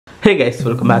Hey guys,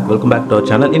 welcome back to our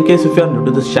channel. In case if you are new to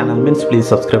this channel, means please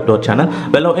subscribe to our channel.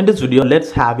 Well, now in this video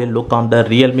let's have a look on the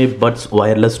Realme Buds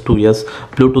Wireless 2 years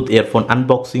Bluetooth earphone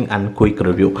unboxing and quick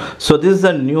review. So this is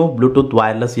a new Bluetooth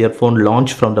wireless earphone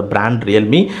launched from the brand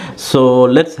Realme. So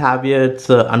let's have its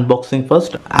unboxing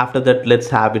first. After that let's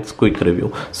have its quick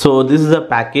review. So this is a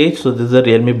package. So this is a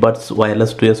Realme Buds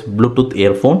Wireless 2 years Bluetooth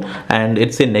earphone and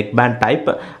it's a neckband type,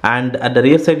 and at the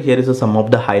rear side here is some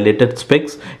of the highlighted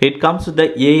specs. It comes with the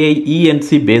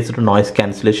ENC based noise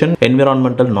cancellation,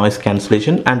 environmental noise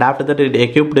cancellation, and after that it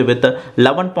equipped with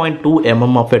 11.2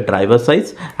 mm of a driver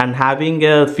size and having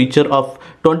a feature of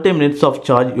 20 minutes of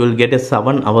charge. You will get a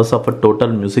 7 hours of a total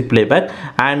music playback,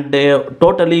 and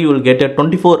totally you will get a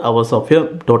 24 hours of your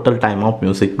total time of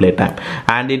music playtime.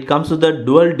 And it comes with the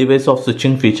dual device of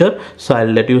switching feature, so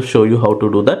I'll show you how to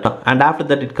do that. And after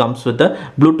that it comes with the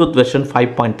Bluetooth version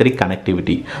 5.3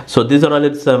 connectivity. So these are all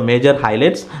its major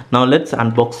highlights. Now let's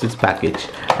unbox this package,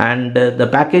 and the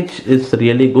package is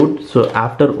really good. So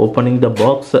after opening the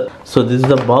box, so this is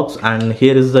the box and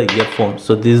here is the earphone.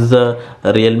 So this is the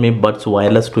Realme Buds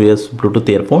Wireless 2 years Bluetooth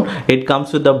earphone. It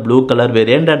comes with the blue color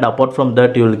variant, and apart from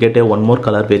that you will get a one more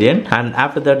color variant. And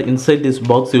after that inside this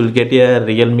box you will get a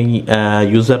Realme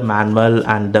user manual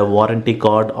and the warranty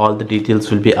card. All the details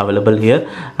will be available here,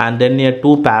 and then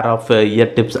two pair of ear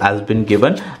tips has been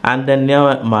given, and then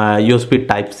my USB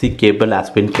Type-C cable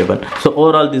has been given. So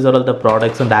overall these are all the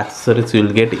products and accessories you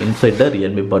will get inside the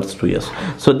Realme Buds 2 years.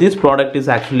 So this product is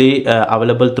actually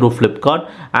available through Flipkart,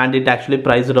 and it actually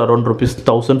priced at around rupees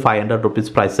 1500 rupees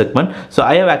price segment. So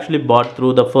I have actually bought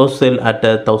through the first sale at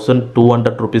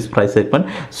 1200 rupees price segment.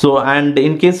 So, and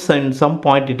in case in some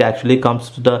point it actually comes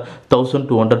to the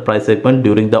 1200 price segment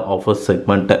during the offer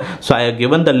segment. So I have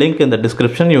given the link in the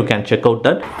description, you can check out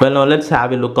that. Well, now let's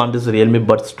have a look on this Realme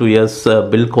Buds 2 years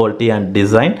build quality and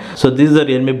design. So this is the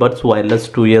Realme Buds Wireless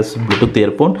 2 years Bluetooth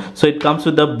earphone. So it comes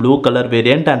with the blue color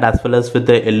variant and as well as with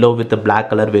the yellow with the black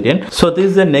color variant. So this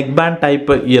is a neckband type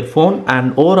earphone,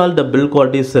 and overall the build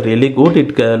quality is really good.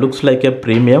 It looks like a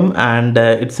premium, and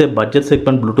it's a budget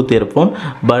segment Bluetooth earphone,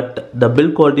 but the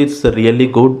build quality is really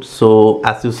good. So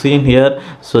as you see in here,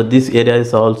 so this area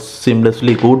is all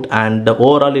seamlessly good, and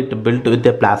overall it built with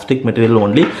a plastic material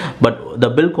only, but the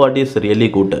build quality is really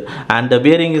good, and the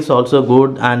wearing is also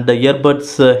good. And the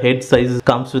earbuds head size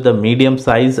comes with a medium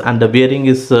size, and the wearing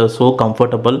is so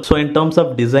comfortable. So in terms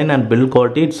of design and build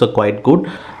quality, it's quite good.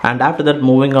 And after that,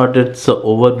 moving on to its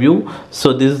overview.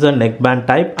 So this is the neckband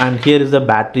type, and here is the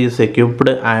battery is equipped,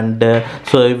 and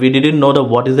so we didn't know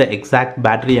what is the exact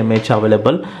battery mAh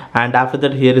available. And after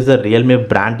that here is the Realme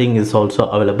branding is also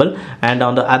available, and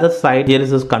on the other side here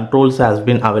is the controls has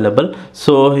been available.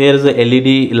 So here is the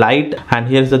LED light, and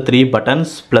here is the 3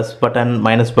 buttons, plus button,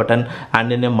 minus button,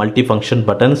 and then a multi-function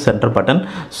button, center button.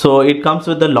 So it comes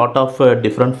with a lot of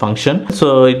different functions.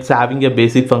 So it's having a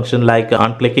basic function like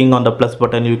on clicking on the plus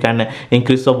button you can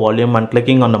increase the volume, and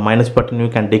clicking on the minus button you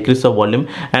can decrease the volume,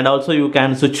 and also you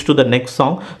can switch to the next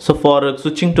song. So for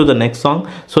switching to the next song,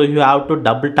 so you have to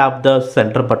double tap the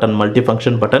center button,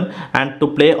 multi-function button, and to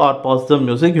play or pause the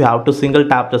music you have to single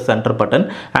tap the center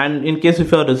button. And in case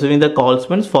if you are receiving the calls,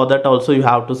 means for that also you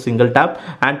have to single tap,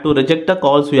 and to reject the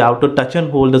calls you have to touch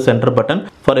and hold the center button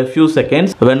for a few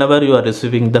seconds whenever you are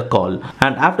receiving the call.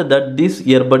 And after that this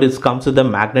earbud comes with the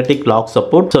magnetic lock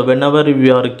support. So whenever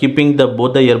you are keeping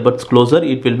both the earbuds closer,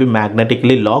 it will be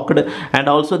magnetically locked. And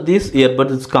also this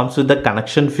earbuds comes with the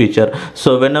connection feature.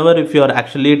 So whenever if you are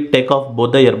actually take off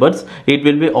both the earbuds, it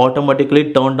will be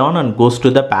automatically turned on and goes to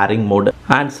the pairing mode.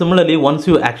 And similarly once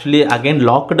you actually again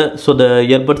locked, so the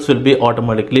earbuds will be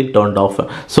automatically turned off.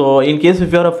 So in case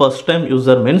if you are a first time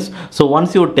user, means so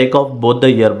once you take off both the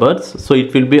earbuds, so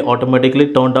it will be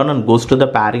automatically turned on and goes to the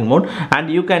pairing mode,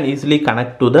 and you can easily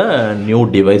connect to the new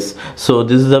device. So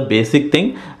this is the basic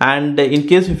thing. And in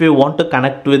case if you want to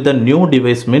connect with the new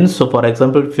device, means so for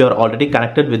example if you are already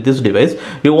connected with this device,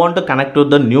 you want to connect to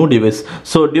the new device,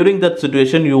 so during that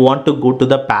situation you want to go to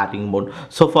the pairing mode.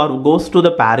 So for goes to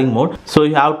the pairing mode, so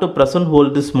you have to press and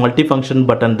hold this multi-function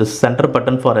button, this center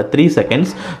button, for 3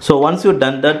 seconds. So once you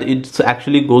done that, it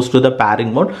actually goes to the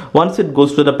pairing mode. Once it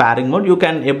goes to the pairing mode, you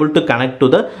can able to connect to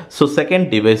the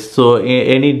second device. So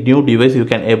any new device you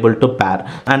can able to pair,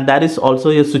 and there is also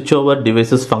a switch over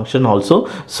devices function also.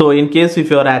 So in case if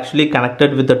you are actually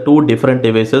connected with the 2 different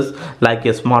devices like a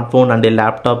smartphone and a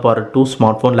laptop laptop or two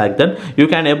smartphone like that, you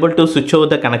can able to switch over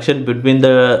the connection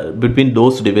between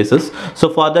those devices. So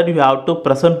for that you have to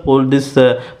press and hold this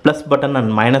plus button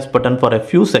and minus button for a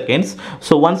few seconds.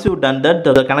 So once you've done that,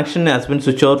 the connection has been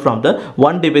switched over from the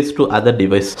one device to other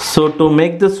device. So to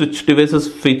make the switch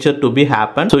devices feature to be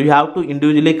happen, so you have to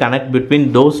individually connect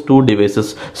between those two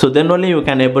devices. So then only you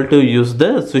can able to use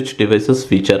the switch devices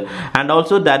feature. And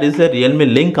also there is a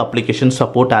Realme Link application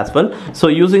support as well. So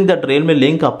using that Realme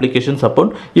Link application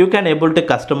support, you can able to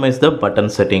customize the button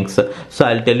settings. So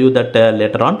I'll tell you that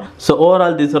later on. So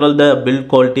overall these are all the build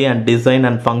quality and design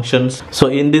and functions so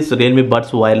in this Realme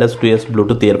Buds Wireless 2S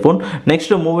Bluetooth earphone. Next,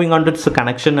 moving on to its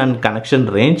connection and connection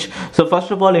range. So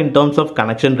first of all, in terms of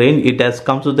connection range, it has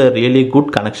comes with a really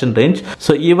good connection range.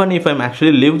 So even if I'm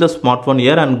actually leave the smartphone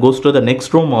here and goes to the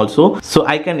next room also, so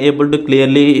I can able to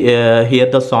clearly hear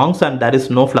the songs and there is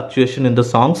no fluctuation in the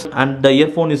songs, and the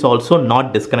earphone is also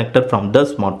not disconnected from the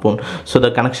smartphone. So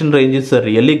the connection range is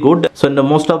really good. So in the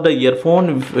most of the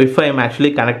earphone, if I am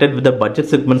actually connected with the budget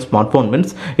segment smartphone,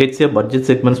 means it's a budget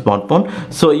segment smartphone.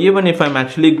 So even if I'm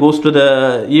actually goes to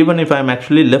the, even if I'm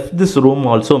actually left this room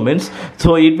also, means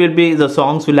so it will be the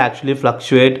songs will actually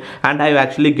fluctuate and I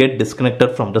actually get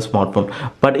disconnected from the smartphone.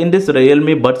 But in this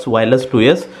Realme Buds Wireless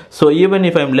 2S, so even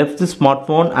if I'm left this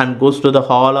smartphone and goes to the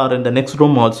hall or in the next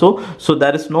room also, so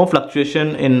there is no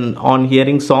fluctuation in on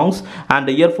hearing songs and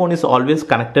the earphone is always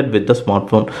connected with the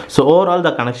smartphone. So overall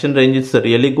the connection range is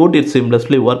really good. It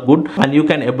seamlessly work good and you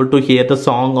can able to hear the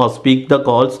song or speak the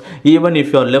calls even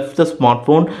if you're left the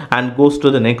smartphone and goes to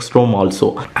the next room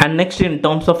also. And next, in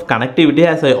terms of connectivity,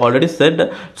 as I already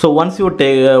said, so once you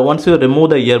remove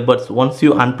the earbuds, once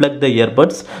you unplug the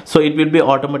earbuds, so it will be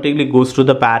automatically goes to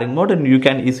the pairing mode and you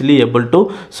can easily able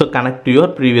to so connect to your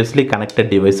previously connected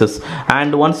devices.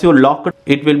 And once you lock it,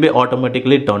 it will be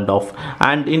automatically turned off.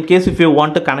 And in case if you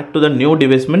want to connect to the new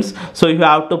device, means so you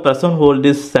have to press and hold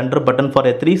this center button for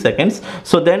a 3 seconds,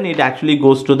 so then it actually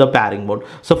goes to the pairing mode.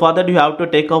 So for that you have to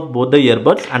take off both the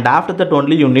earbuds and after that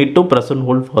only you need to press and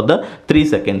hold for the 3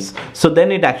 seconds. So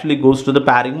then it actually goes to the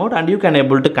pairing mode and you can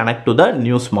able to connect to the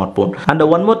new smartphone. And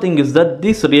one more thing is that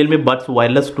this Realme Buds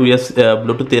Wireless 2S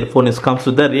Bluetooth earphone comes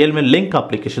with the Realme Link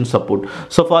application support.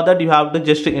 So for that you have to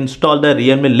just install the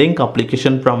Realme Link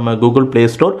application from Google Play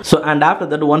Store. So and after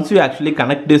that, once you actually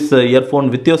connect this earphone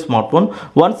with your smartphone,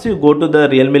 once you go to the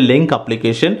Realme Link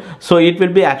application, so it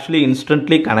will be actually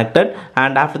instantly connected.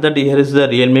 And after that, here is the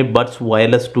Realme Buds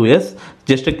Wireless 2S.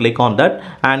 Just click on that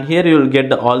and here you will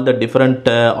get all the different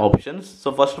options.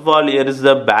 So first of all, here is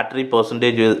the battery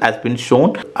percentage has been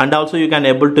shown, and also you can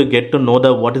able to get to know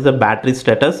the what is the battery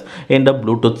status in the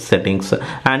Bluetooth settings.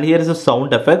 And here is the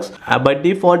sound effects. By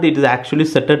default it is actually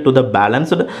set to the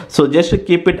balanced, so just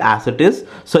keep it as it is.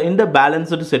 So in the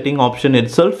balanced setting option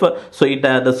itself, so it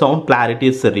the sound clarity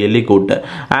is really good.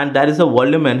 And there is a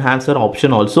volume enhancer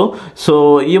option also.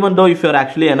 So even though if you are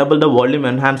actually enable the volume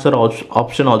enhancer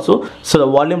option also, so the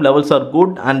volume levels are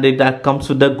good and it comes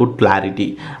with a good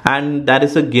clarity. And there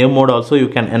is a game mode also, you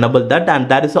can enable that. And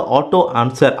there is a auto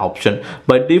answer option.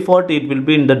 By default it will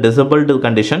be in the disabled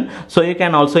condition, so you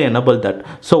can also enable that.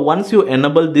 So once you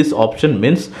enable this option,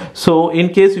 means so in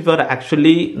case if you are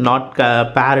actually not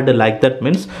paired like that,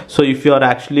 means so if you are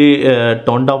actually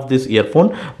turned off this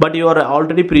earphone but you are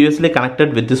already previously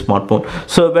connected with this smartphone,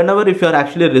 so whenever if you are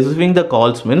actually receiving the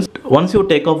calls, means once you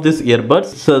take off this earbuds,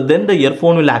 so then the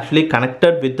earphone will actually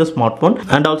connected with the smartphone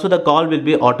and also the call will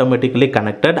be automatically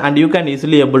connected and you can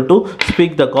easily able to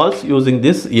speak the calls using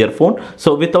this earphone.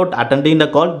 So without attending the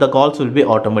call, the calls will be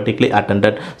automatically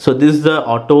attended. So this is the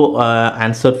auto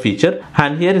answer feature.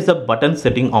 And here is the button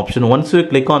setting option. Once you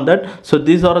click on that, so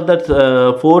these are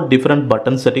the 4 different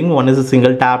button setting. One is a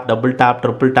single tap, double tap,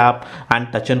 triple tap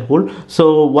and touch and hold.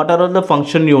 So whatever the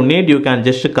function you need, you can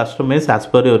just customize as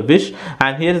per your wish.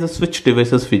 And here is the switch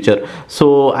devices feature.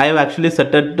 So I have actually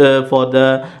set it for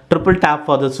the triple tap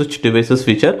for the switch devices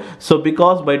feature. So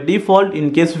because by default,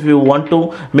 in case if you want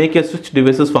to make a switch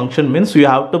devices function, means you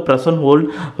have to press and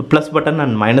hold plus button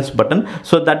and minus button.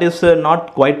 So that is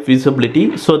not quite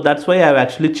feasibility. So that's why I have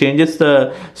actually changes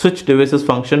the switch devices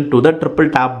function to the triple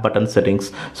tap button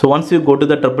settings. So once you go to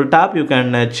the triple tap, you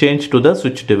can change to the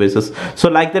switch devices. So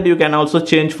like that you can also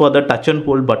change for the touch and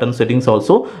hold button settings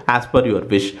also as per your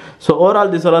wish. So overall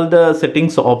these are all the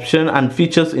settings option and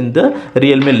features in the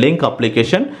Realme Link unique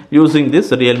application using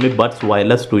this Realme Buds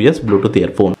Wireless 2S Bluetooth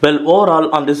earphone. Well,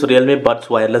 overall on this Realme Buds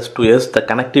Wireless 2S, the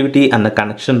connectivity and the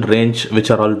connection range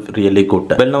which are all really good.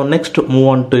 Well, now next move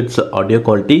on to its audio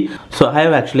quality. So I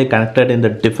have actually connected in the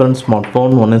different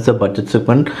smartphone. One is the budget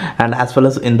segment and as well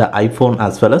as in the iPhone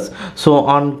as well as. So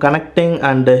on connecting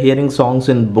and hearing songs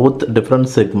in both different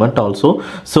segment also,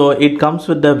 so it comes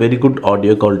with the very good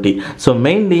audio quality. So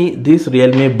mainly this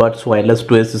Realme Buds Wireless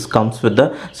 2S comes with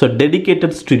the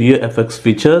dedicated stereo effects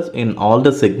features in all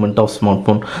the segment of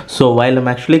smartphone. So while I'm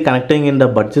actually connecting in the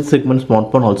budget segment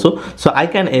smartphone also, so I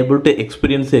can able to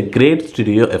experience a great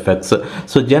stereo effects.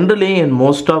 So generally in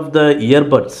most of the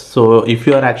earbuds, so if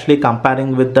you are actually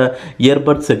comparing with the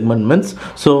earbud segment means,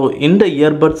 so in the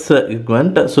earbuds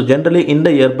segment, so generally in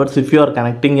the earbuds, if you are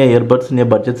connecting a earbuds in a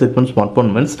budget segment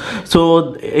smartphone means,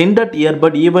 so in that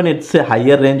earbud even it's a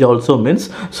higher range also means,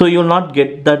 so you will not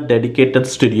get that dedicated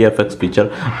stereo effects feature.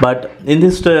 But in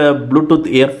this Bluetooth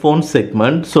earphone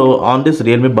segment, so on this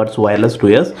Realme Buds Wireless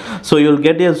 2S, so you'll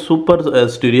get a super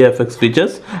stereo effects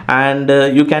features, and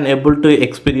you can able to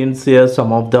experience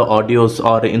some of the audios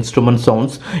or instrument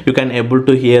sounds. You can able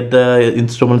to hear the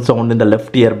instrument sound in the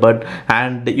left earbud,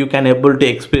 and you can able to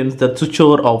experience the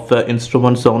switchover of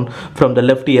instrument sound from the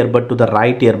left earbud to the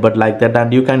right earbud like that,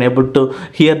 and you can able to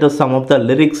hear the some of the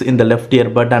lyrics in the left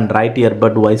earbud and right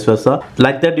earbud vice versa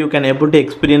like that. You can able to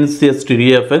experience the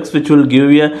stereo effects which will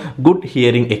give you a good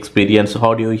hearing experience,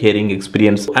 audio hearing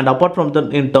experience. And apart from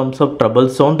that, in terms of treble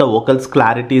sound, the vocals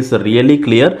clarity is really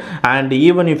clear, and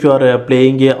even if you are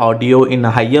playing a audio in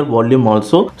a higher volume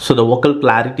also, so the vocal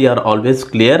clarity are always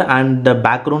clear, and the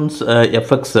backgrounds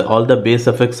effects, all the bass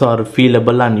effects are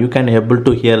feelable, and you can able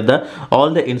to hear the all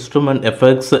the instrument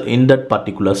effects in that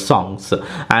particular songs.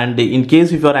 And in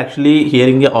case if you are actually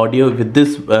hearing a audio with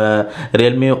this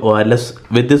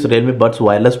Realme Buds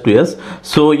Wireless 2S,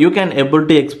 so you can able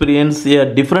to experience a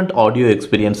different audio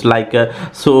experience, like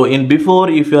so in before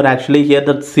if you are actually hear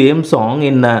that same song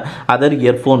in other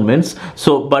earphone means,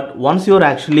 so but once you are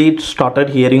actually started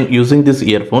hearing using this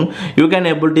earphone, you can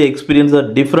able to experience a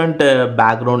different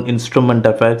background instrument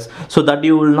effects, so that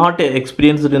you will not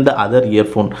experience it in the other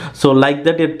earphone. So like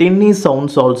that, a tinny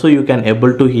sounds also you can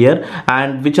able to hear,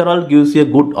 and which are all gives you a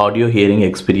good audio hearing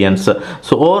experience.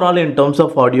 So overall in terms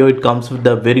of audio, it comes with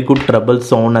a very good treble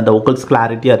sound, and the vocals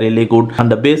clarity are really good,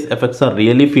 and the bass effects are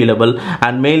really feelable,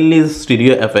 and mainly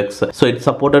stereo effects. So it's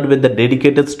supported with the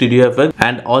dedicated stereo effect,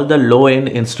 and all the low end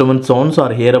instrument sounds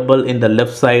are hearable in the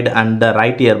left side and the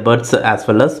right earbuds as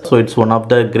well as. So it's one of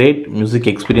the great music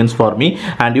experience for me,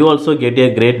 and you also get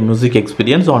a great music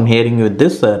experience on hearing with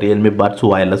this Realme Buds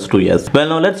Wireless 2S. Well,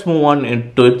 now let's move on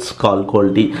into its call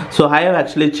quality. So I have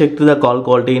actually checked the call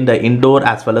quality in the indoor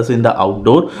as well as in the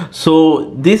outdoor.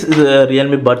 So this is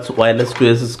Realme Buds Wireless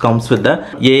 2S comes with the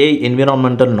AI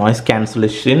environmental noise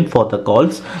cancellation for the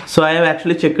calls. So I have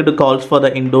actually checked the calls for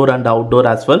the indoor and outdoor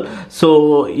as well.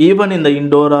 So even in the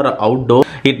indoor or outdoor,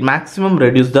 it maximum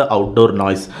reduce the outdoor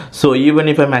noise. So even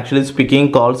if I'm actually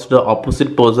speaking calls to the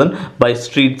opposite person by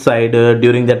street side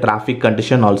during the traffic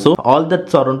condition also, all that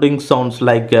surrounding sounds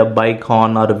like a bike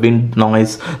horn or wind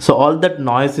noise, so all that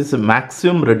noise is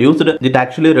maximum reduced. It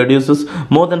actually reduces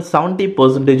more than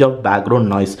 70% of background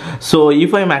noise. So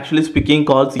if I'm actually speaking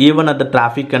calls even at the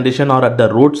traffic condition or at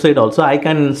the roadside also, I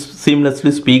can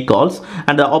seamlessly speak calls,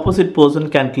 and the opposite person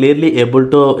can clearly able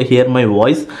to hear my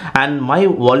voice, and my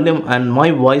volume and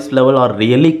my voice level are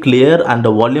really clear, and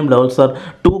the volume levels are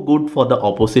too good for the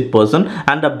opposite person,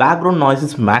 and the background noise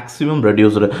is maximum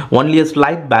reduced. Only a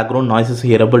slight background noise is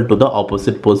hearable to the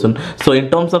opposite person. So in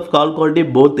terms of call quality,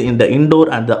 both in the indoor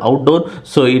and the outdoor,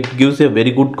 so it gives a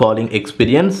very good calling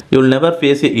experience. You will never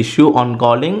face a issue on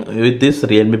calling with this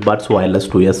Realme Buds Wireless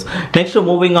 2S. Next,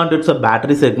 moving on to its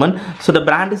battery segment. So the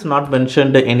brand is not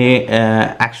mentioned any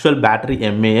actual battery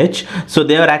mAh. So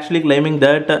they are actually claiming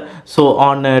that so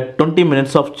on 20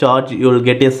 minutes of charge you will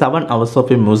get a 7 hours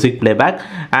of a music playback,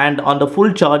 and on the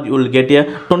full charge you will get a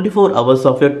 24 hours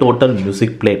of your total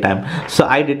music playtime. So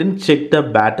I didn't check the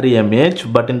battery mAh,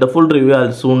 but in the full review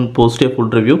I'll soon post a full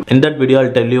review. In that video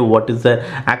I'll tell you what is the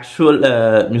actual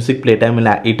music playtime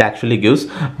it actually gives.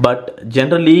 But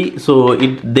generally, so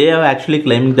they are actually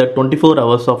claiming that 24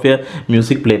 hours of your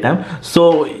music playtime.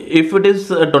 So if it is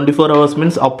 24 hours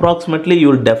means approximately you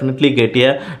will definitely get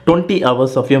a 20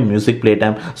 hours of your music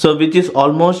playtime, so which is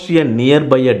almost a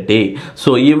nearby a day.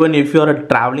 So even if you are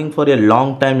traveling for a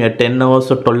long time, a 10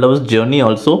 hours or 12 hours journey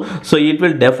also, so it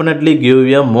will definitely give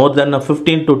you more than a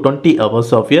 15 to 20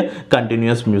 hours of a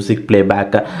continuous music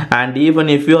playback. And even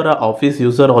if you are an office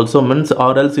user also means,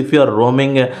 or else if you are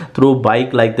roaming through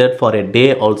bike like that for a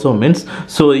day also means,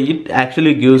 so it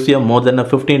actually gives you more than a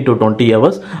 15 to 20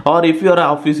 hours. Or if you are an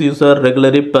office user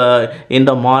regularly, in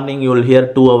the morning you will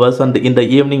hear 2 hours and in the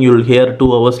evening you will hear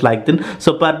 2 hours like that,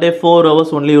 so per day 4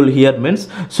 hours only you will hear means,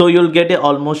 so you will get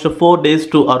almost 4 days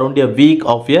to around a week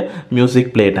of a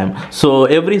music playtime. So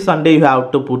every Sunday you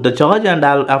have to put the charge, and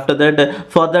after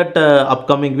that, for that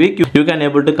upcoming week you can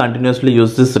able to continuously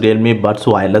use this Realme Buds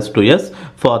Wireless 2s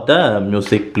for the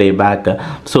music playback.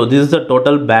 So this is the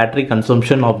total battery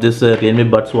consumption of this Realme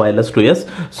Buds Wireless 2s.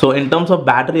 So in terms of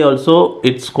battery also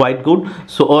it's quite good.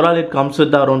 So overall it comes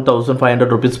with around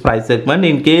 1500 rupees price segment.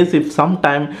 In case if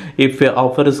sometime if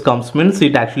offer comes means,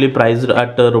 it actually priced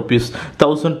at rupees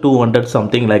 1200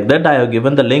 something like that. I have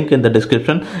given the link in the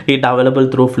description. It available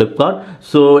through Flipkart.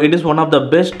 So it is one of the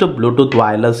best Bluetooth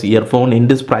wireless earphone in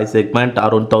this price segment,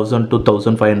 around 1000 to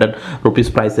 1500 rupees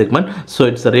price segment. So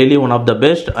it's really one of the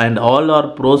best, and all are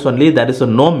pros only. There is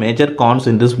no major cons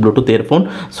in this Bluetooth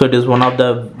earphone. So it is one of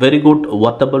the very good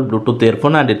worthable Bluetooth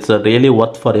earphone, and it's really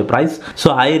worth for a price.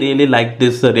 So I really like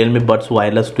this Realme Buds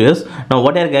Wireless 2s. Now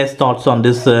what are guys thoughts on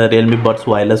this Realme Buds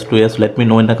Wireless 2s? Let me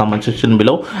know in the comment section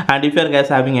below. And if you are guys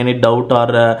having any doubt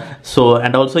or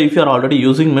and also if you are already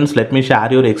using means, let me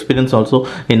share your experience also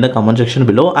in the comment section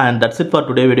below. And that's it for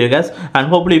today video guys, and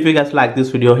hopefully if you guys like this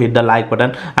video, hit the like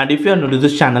button, and if you are new to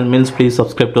this channel means, please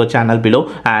subscribe to our channel below.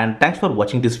 And thanks for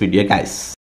watching this video guys.